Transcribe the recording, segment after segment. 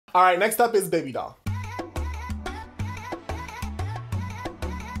All right, next up is Baby Doll.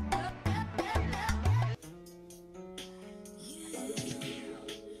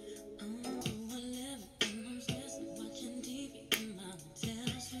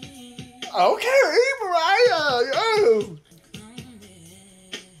 Okay, Mariah, yes.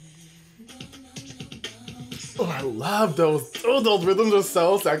 Oh, I love those. Oh, those rhythms are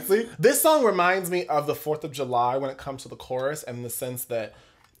so sexy. This song reminds me of the 4th of July when it comes to the chorus, and in the sense that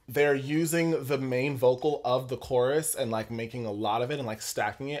they're using the main vocal of the chorus and like making a lot of it and like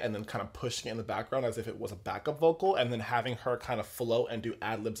stacking it and then kind of pushing it in the background as if it was a backup vocal and then having her kind of float and do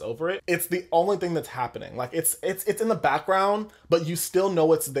ad-libs over it. It's the only thing that's happening. Like it's in the background, but you still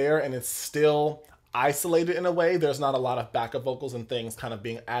know it's there and it's still isolated in a way. There's not a lot of backup vocals and things kind of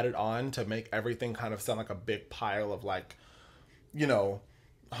being added on to make everything kind of sound like a big pile of like, you know,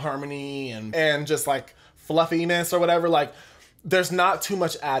 harmony and just like fluffiness or whatever. Like there's not too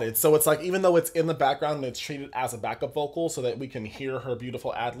much added. So it's like, even though it's in the background and it's treated as a backup vocal so that we can hear her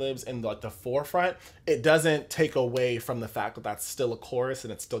beautiful ad-libs in like the forefront, it doesn't take away from the fact that that's still a chorus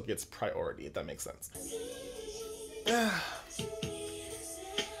and it still gets priority, if that makes sense.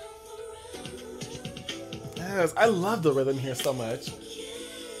 Yes, I love the rhythm here so much.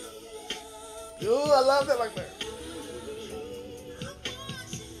 Ooh, I love it like that.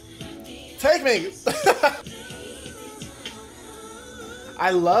 Take me! I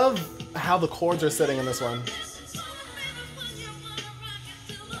love how the chords are sitting in this one.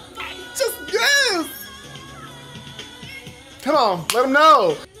 Just, yes! Come on, let them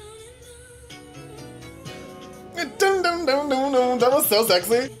know. Dun, dun, dun, dun, dun. That was so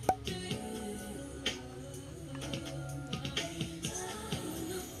sexy.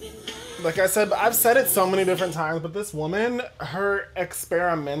 Like I said, I've said it so many different times, but this woman, her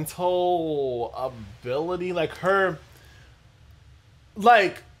experimental ability, like her,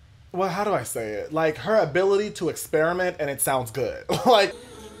 like, well, how do I say it? Like her ability to experiment and it sounds good. Like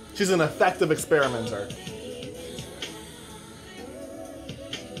she's an effective experimenter.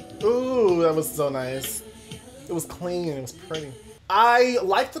 Ooh, that was so nice. It was clean, it was pretty. I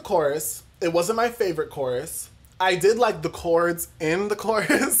liked the chorus. It wasn't my favorite chorus. I did like the chords in the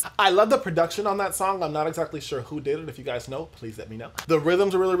chorus. I love the production on that song. I'm not exactly sure who did it. If you guys know, please let me know. The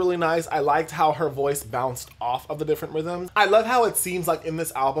rhythms are really, really nice. I liked how her voice bounced off of the different rhythms. I love how it seems like in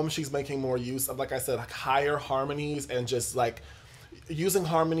this album, she's making more use of, like I said, like higher harmonies and just like using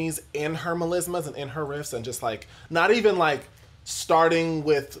harmonies in her melismas and in her riffs and just like, not even like starting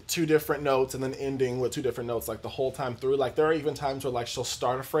with 2 different notes and then ending with 2 different notes like the whole time through. Like there are even times where like she'll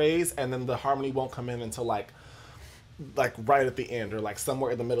start a phrase and then the harmony won't come in until like right at the end or like somewhere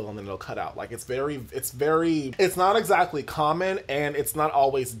in the middle and then it'll cut out. Like it's it's not exactly common and it's not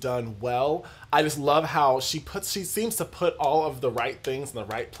always done well. I just love how she seems to put all of the right things in the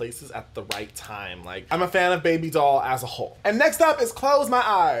right places at the right time. Like I'm a fan of Baby Doll as a whole. And next up is Close My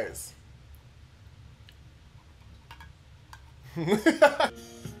Eyes. I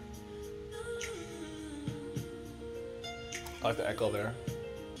like the echo there.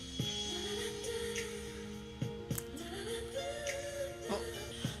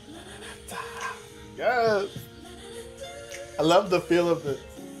 Yes. I love the feel of this.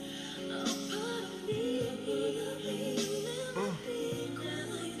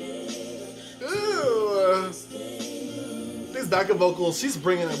 Ooh. These backup vocals, she's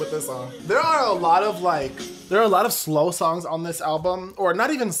bringing it with this song. There are a lot of slow songs on this album, or not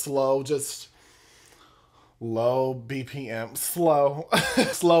even slow, just low BPM, slow,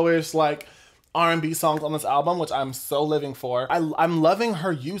 slowish, like R&B songs on this album, which I'm so living for. I'm loving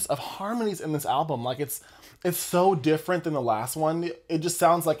her use of harmonies in this album. Like it's so different than the last one. It just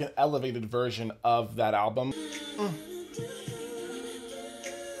sounds like an elevated version of that album. And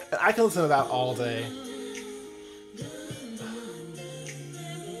I can listen to that all day.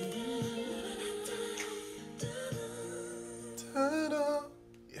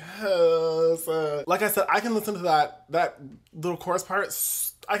 Yes. Like I said, I can listen to that little chorus part.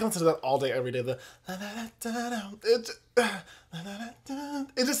 I can listen to that all day, every day.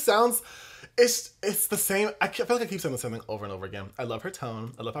 It just sounds, it's the same. I feel like I keep saying the same thing over and over again. I love her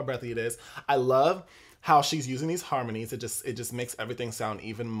tone. I love how breathy it is. I love how she's using these harmonies. It just makes everything sound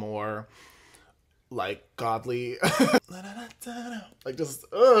even more like godly. Like just,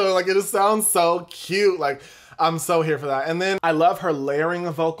 like it just sounds so cute. Like I'm so here for that. And then I love her layering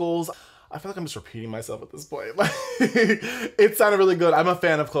of vocals. I feel like I'm just repeating myself at this point. Like, it sounded really good. I'm a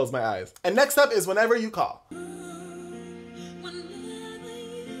fan of Close My Eyes. And next up is Whenever You Call.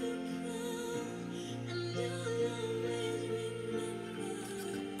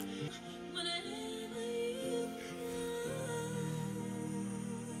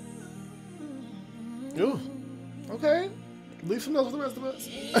 Ooh, okay. Leave some notes for the rest of us.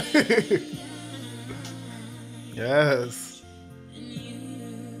 Yes.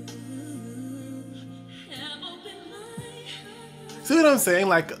 See what I'm saying?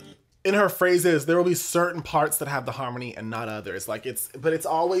 Like, in her phrases, there will be certain parts that have the harmony and not others. Like, but it's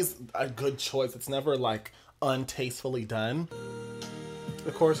always a good choice. It's never like untastefully done.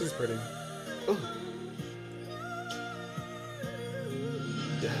 The chorus is pretty. Ooh.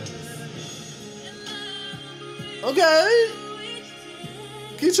 Yes. Okay.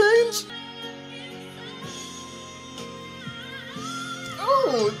 Key change.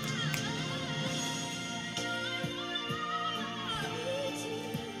 Oh.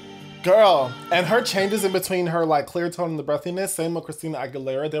 Girl, and her changes in between her like clear tone and the breathiness, same with Christina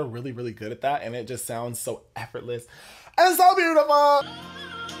Aguilera, they're really, really good at that, and it just sounds so effortless and so beautiful.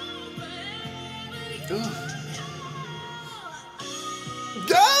 Ugh.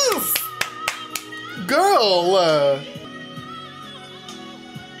 Yes! Girl!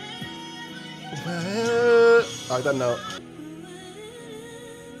 I like that note.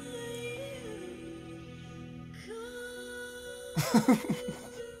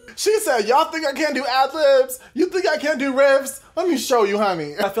 She said, y'all think I can't do ad-libs? You think I can't do riffs? Let me show you,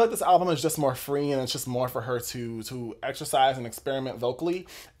 honey. I feel like this album is just more free and it's just more for her to exercise and experiment vocally.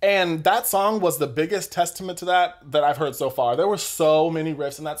 And that song was the biggest testament to that I've heard so far. There were so many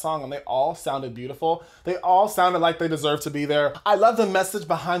riffs in that song and they all sounded beautiful. They all sounded like they deserved to be there. I love the message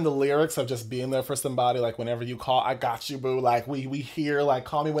behind the lyrics of just being there for somebody, like whenever you call, I got you, boo. Like we here, like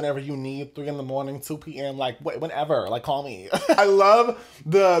call me whenever you need, 3 in the morning, 2 p.m., like whenever, like call me. I love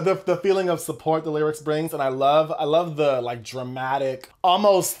the feeling of support the lyrics brings, and I love the like dramatic,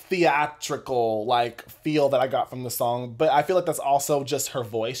 almost theatrical like feel that I got from the song. But I feel like that's also just her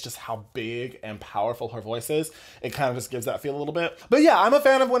voice, just how big and powerful her voice is. It kind of just gives that feel a little bit. But yeah, I'm a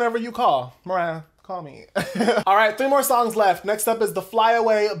fan of Whenever You Call. Mariah, call me. All right, 3 more songs left. Next up is the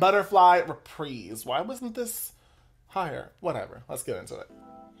Flyaway Butterfly Reprise. Why wasn't this higher? Whatever, let's get into it.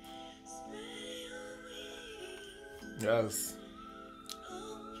 Yes.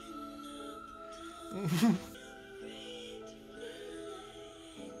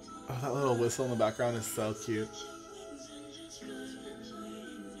 Oh, that little whistle in the background is so cute.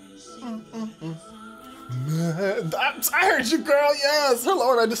 I heard you, girl. Yes, her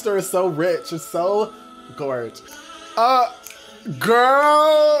Lower Register is so rich. It's so gorgeous.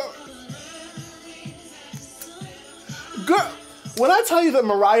 Girl. When I tell you that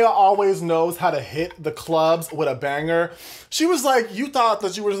Mariah always knows how to hit the clubs with a banger, she was like, you thought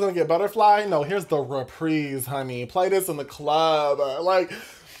that you were just gonna get Butterfly? No, here's the reprise, honey. Play this in the club. Like,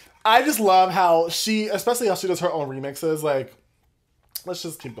 I just love how she, especially how she does her own remixes. Like, let's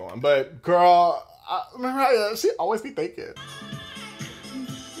just keep going. But girl, Mariah, she always be thinking.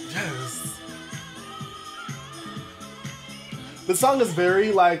 Yes. The song is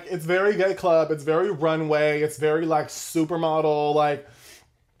very like, it's very gay club, it's very runway, it's very like supermodel, like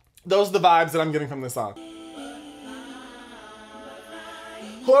those are the vibes that I'm getting from this song.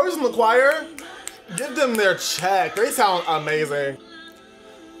 Whoever's in the choir, give them their check. They sound amazing.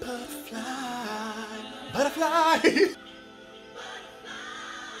 Butterfly, butterfly.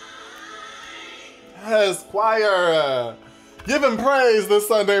 Yes, choir. Give him praise this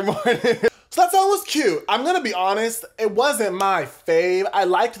Sunday morning. So that song was cute. I'm gonna be honest, it wasn't my fave. I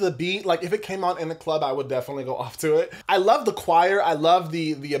liked the beat. Like if it came on in the club, I would definitely go off to it. I love the choir. I love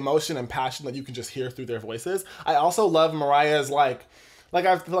the emotion and passion that you can just hear through their voices. I also love Mariah's like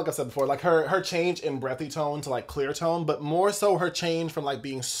I feel like I said before, like her change in breathy tone to like clear tone, but more so her change from like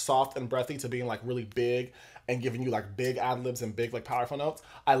being soft and breathy to being like really big and giving you like big ad-libs and big like powerful notes.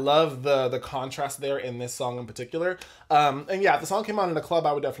 I love the contrast there in this song in particular. And yeah, if the song came on in a club,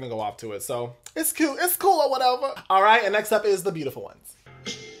 I would definitely go off to it. So it's cute, it's cool or whatever. All right, and next up is The Beautiful Ones.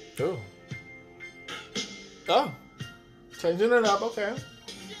 Ooh. Oh, changing it up, okay.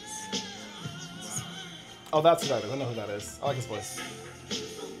 Oh, that's who that is, I know who that is. I like his voice.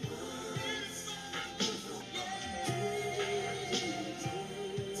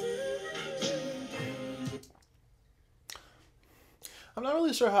 I'm not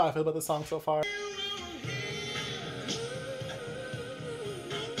really sure how I feel about this song so far.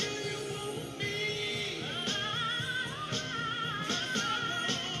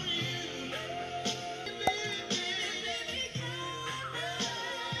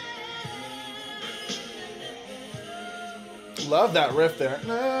 Love that riff there.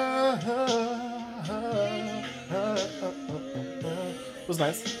 was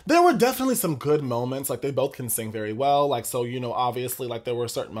nice. There were definitely some good moments. Like, they both can sing very well. Like, so, you know, obviously, like, there were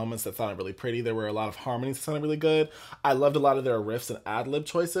certain moments that sounded really pretty. There were a lot of harmonies that sounded really good. I loved a lot of their riffs and ad-lib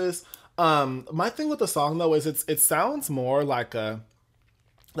choices. My thing with the song, though, is it sounds more like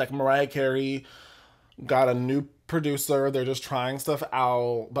Mariah Carey got a new producer. They're just trying stuff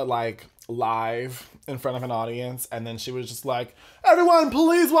out, but, like, live in front of an audience, and then she was just like, everyone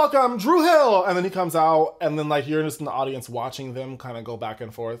please welcome Drew Hill, and then he comes out, and then, like, you're just in the audience watching them kind of go back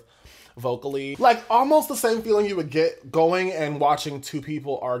and forth vocally, like almost the same feeling you would get going and watching two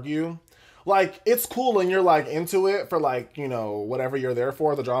people argue. Like, it's cool and you're, like, into it for, like, you know, whatever you're there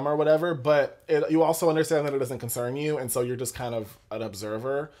for, the drama or whatever, but you also understand that it doesn't concern you, and so you're just kind of an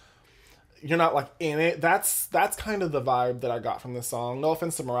observer. You're not, like, in it. That's kind of the vibe that I got from this song. No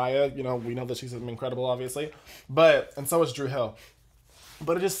offense to Mariah, you know, we know that she's incredible, obviously, but, and so is Drew Hill.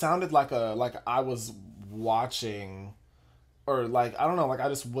 But it just sounded like I was watching, or, like, I don't know, like, I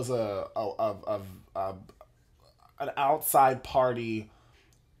just was an outside party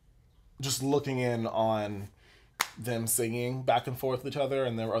just looking in on them singing back and forth with each other,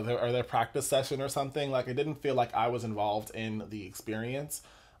 and their practice session or something. Like, it didn't feel like I was involved in the experience.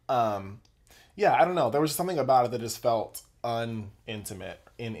 Yeah, I don't know. There was just something about it that just felt intimate.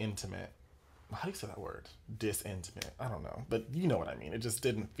 How do you say that word? Disintimate. I don't know. But you know what I mean. It just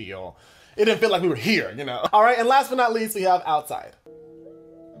didn't feel like we were here, you know? All right, and last but not least, we have Outside.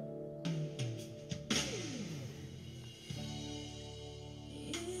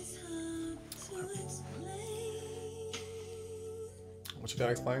 What you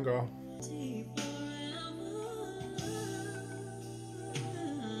gotta explain, girl?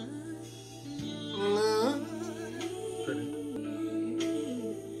 Pretty.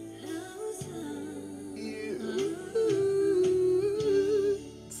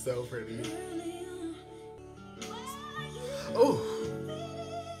 So pretty. Oh.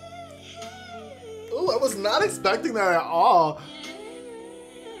 Oh, I was not expecting that at all.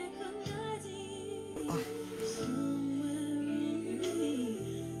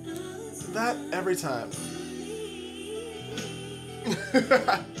 That every time.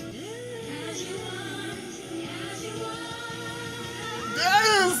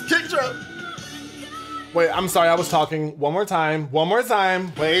 Yes! Kick drum! Wait, I'm sorry, I was talking. One more time. One more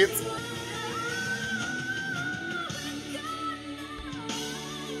time. Wait.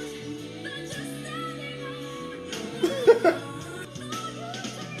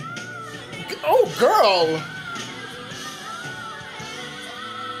 Oh, girl!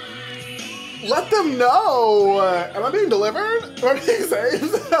 Let them know! Am I being delivered? Am I being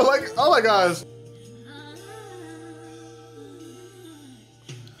saved? Like, oh my gosh.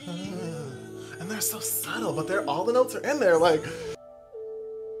 And they're so subtle, but all the notes are in there, like.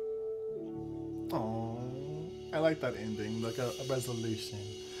 Oh, I like that ending, like a resolution.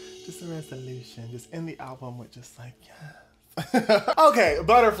 Just a resolution, just end the album with just like, yeah. Okay,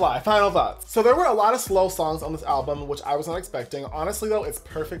 Butterfly, final thoughts. So there were a lot of slow songs on this album, which I was not expecting. Honestly though, it's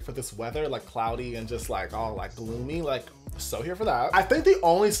perfect for this weather, like cloudy and just like all like gloomy, like so here for that. I think the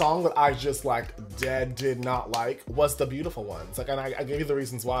only song that I just like did not like was the Beautiful Ones. Like, and I gave you the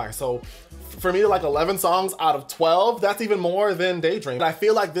reasons why. So for me to like 11 songs out of 12, that's even more than Daydream. And I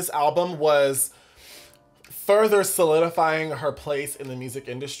feel like this album was further solidifying her place in the music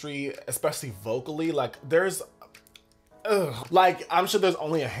industry, especially vocally. Like like, I'm sure there's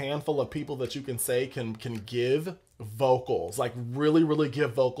only a handful of people that you can say can give vocals, like really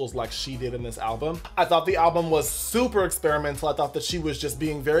give vocals like she did in this album. I thought the album was super experimental. I thought that she was just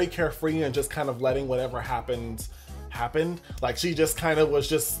being very carefree and just kind of letting whatever happened. Like, she just kind of was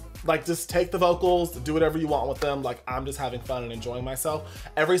just like, just take the vocals, do whatever you want with them. Like, I'm just having fun and enjoying myself.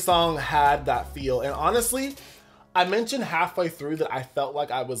 Every song had that feel. And honestly, I mentioned halfway through that I felt like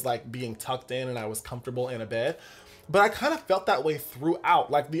I was like being tucked in and I was comfortable in a bed. But I kind of felt that way throughout.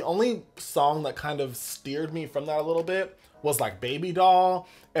 Like, the only song that kind of steered me from that a little bit was like Baby Doll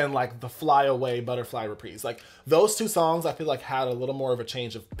and like the Fly Away Butterfly Reprise. Like, those two songs I feel like had a little more of a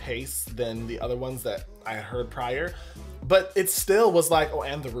change of pace than the other ones that I had heard prior. But it still was like, oh,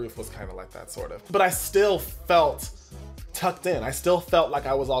 and The Roof was kind of like that sort of. But I still felt tucked in. I still felt like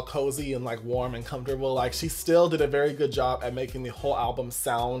I was all cozy and like warm and comfortable. Like, she still did a very good job at making the whole album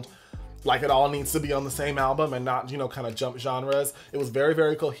sound like it all needs to be on the same album and not, you know, kind of jump genres. It was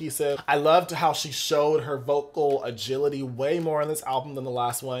very cohesive. I loved how she showed her vocal agility way more in this album than the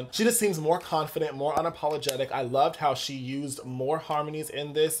last one. She just seems more confident, more unapologetic. I loved how she used more harmonies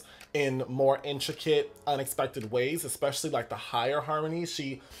in this in more intricate, unexpected ways, especially like the higher harmonies.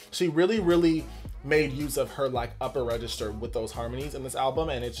 She really made use of her like upper register with those harmonies in this album,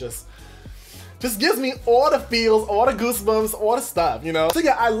 and it just, just gives me all the feels, all the goosebumps, all the stuff, you know? So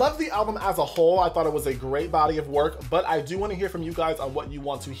yeah, I love the album as a whole. I thought it was a great body of work, but I do want to hear from you guys on what you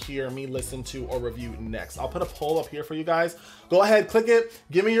want to hear me listen to or review next. I'll put a poll up here for you guys. Go ahead, click it.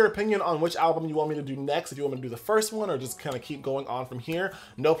 Give me your opinion on which album you want me to do next. If you want me to do the first one or just kind of keep going on from here,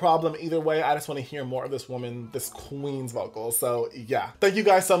 no problem either way. I just want to hear more of this woman, this queen's vocals. So yeah, thank you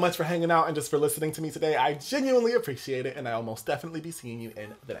guys so much for hanging out and just for listening to me today. I genuinely appreciate it, and I'll most definitely be seeing you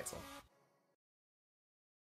in the next one.